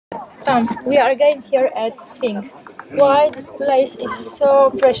Tom, we are again here at Sphinx. Why this place is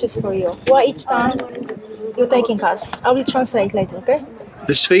so precious for you? Why each time you're taking us? I will translate later, okay?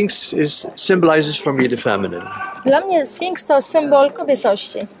 The Sphinx symbolizes for me the feminine. Dla mnie Sfinks to symbol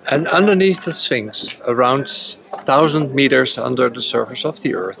kobiecości. And underneath the Sphinx, around 1,000 meters under the surface of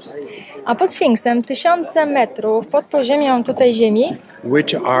the earth, A pod Sfinksem 1000 metrów pod poziemią tutaj ziemi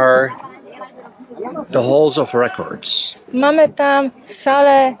which are the halls of records. mamy tam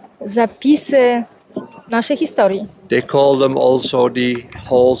salę, zapisy naszej historii. They call them also the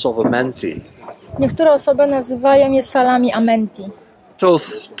halls of Amenti. Niektóre osoby nazywają je salami Amenti. Thoth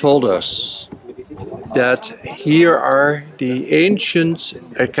told us that here are the ancient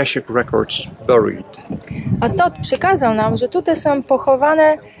Akashic records buried. A Todd przekazał nam, że tutaj są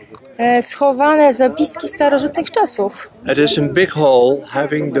pochowane, schowane zapiski starożytnych czasów. It is a big hall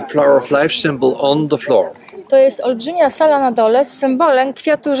having the flower of life symbol on the floor. To jest olbrzymia sala na dole z symbolem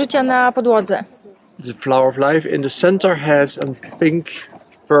kwiatu życia na podłodze. The flower of life in the center has a pink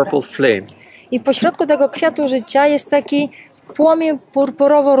purple flame. I pośrodku tego kwiatu życia jest taki płomień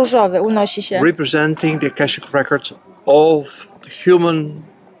purpurowo-różowy, unosi się. Representing the Akashic records of the human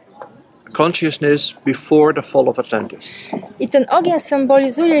consciousness before the fall of Atlantis. I ten ogień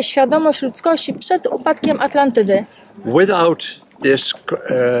symbolizuje świadomość ludzkości przed upadkiem Atlantydy. Without this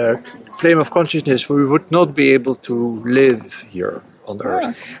flame of consciousness, we would not be able to live here on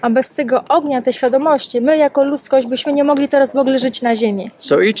Earth. A bez tego ognia, tej świadomości, my jako ludzkość byśmy nie mogli teraz w ogóle żyć na ziemi.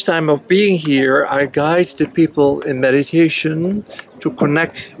 So each time of being here, I guide the people in meditation to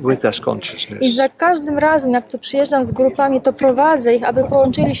connect with that consciousness. I za każdym razem, jak tu przyjeżdżam z grupami, to prowadzę ich, aby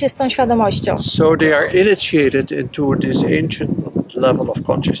połączyli się z tą świadomością. So they are initiated into this ancient level of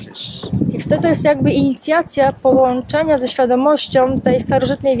consciousness. I wtedy jest jakby inicjacja połączenia ze świadomością tej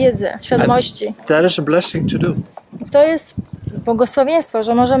starożytnej wiedzy, świadomości. And that is a blessing to do. I to jest błogosławieństwo,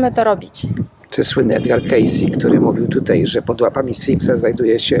 że możemy to robić. Czy słynny Edgar Cayce, który mówił tutaj, że pod łapami Sfinksa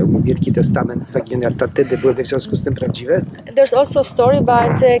znajduje się Wielki Testament zaginionej Atlantydy, byłyby w związku z tym prawdziwe? There's also a story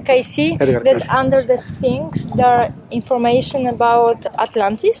about Cayce that under the Sphinx there are information about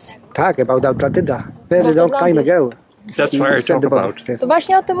Atlantis. Tak, about Atlantyda. Very long time ago. That's why I talk about. To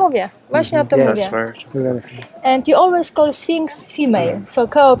właśnie o tym mówię. Właśnie o tym mówię. And you always call Sphinx female. So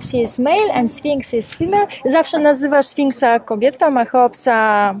Cheops is male and Sphinx is female. Zawsze nazywasz Sfinksa kobietą, a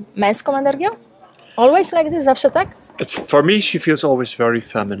Cheopsa męską energią? Always like this? Zawsze tak? For me, she feels always very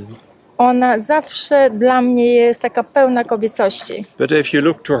feminine. Ona zawsze dla mnie jest taka pełna kobiecości. But if you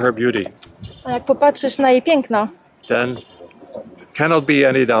look to her beauty, A jak popatrzysz na jej piękno, then cannot be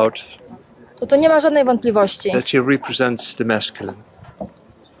any doubt to nie ma żadnej wątpliwości. that she represents the masculine.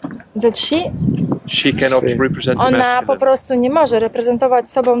 That She cannot represent the ona po masculine. prostu nie może reprezentować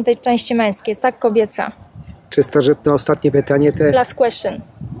sobą tej części męskiej, jest tak kobieca. Czy starożytne, ostatnie pytanie, te Last question.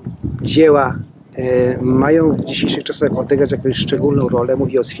 dzieła mają w dzisiejszych czasach odegrać jakąś szczególną rolę?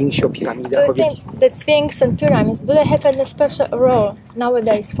 Mówię o Sfinksie, o piramidach. Do you think that Sphinx and pyramids, do they have any special role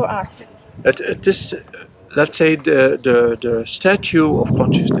nowadays for us? This, let's say the statue of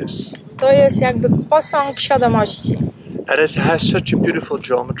consciousness. To jest jakby posąg świadomości And it has such a beautiful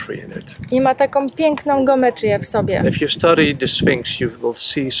geometry in it. i ma taką piękną geometrię w sobie. If you study the Sphinx, you will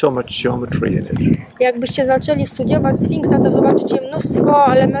see so much geometry in it. Jakbyście zaczęli studiować Sfinksa, to zobaczycie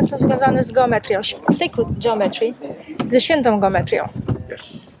mnóstwo elementów związanych z geometrią, sacred geometry, ze świętą geometrią.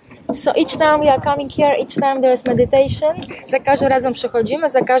 Yes. So each time we are coming here, each time there is meditation. Za każdym razem przychodzimy,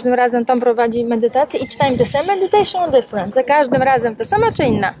 za każdym razem Tom prowadzi medytację. Each time the same meditation or different? Za każdym razem to sama czy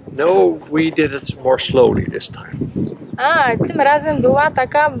inna? No, we did it more slowly this time. A, tym razem była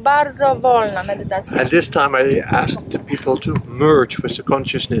taka bardzo wolna medytacja. And this time I asked the people to merge with the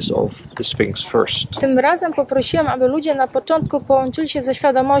consciousness of the Sphinx first. Tym razem poprosiłam, aby ludzie na początku połączyli się ze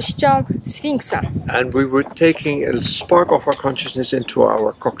świadomością Sfinksa. And we were taking a spark of our consciousness into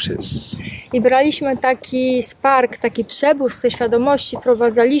our coccyx. I braliśmy taki spark, taki przebłysk tej świadomości,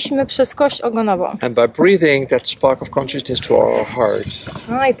 prowadzaliśmy przez kość ogonową. And by breathing that spark of consciousness to our heart,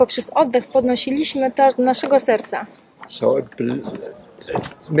 A, i poprzez oddech podnosiliśmy to do naszego serca. so it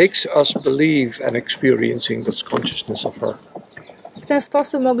makes us believe and experiencing this consciousness of her. W ten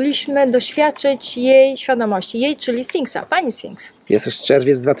sposób mogliśmy doświadczyć jej świadomości. Jej, czyli Sfinksa, pani Sfinks. Jest już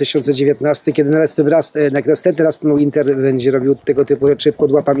czerwiec 2019, kiedy następny raz Inter będzie robił tego typu rzeczy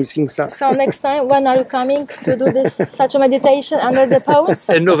pod łapami Sfinksa. So next time, when are you coming to do this such a meditation under the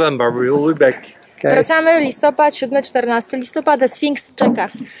pose? In November we will be back. Okay. Wracamy, listopad, 7-14 listopada, Sfinks czeka.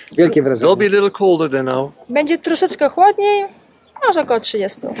 Wielkie wrażenie. It'll be a little colder than now. Będzie troszeczkę chłodniej, może około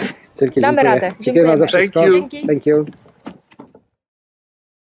 30. Wielkie Damy dziękuję. radę. Dziękuję wam za wszystko. Thank you. Dzięki. Thank you.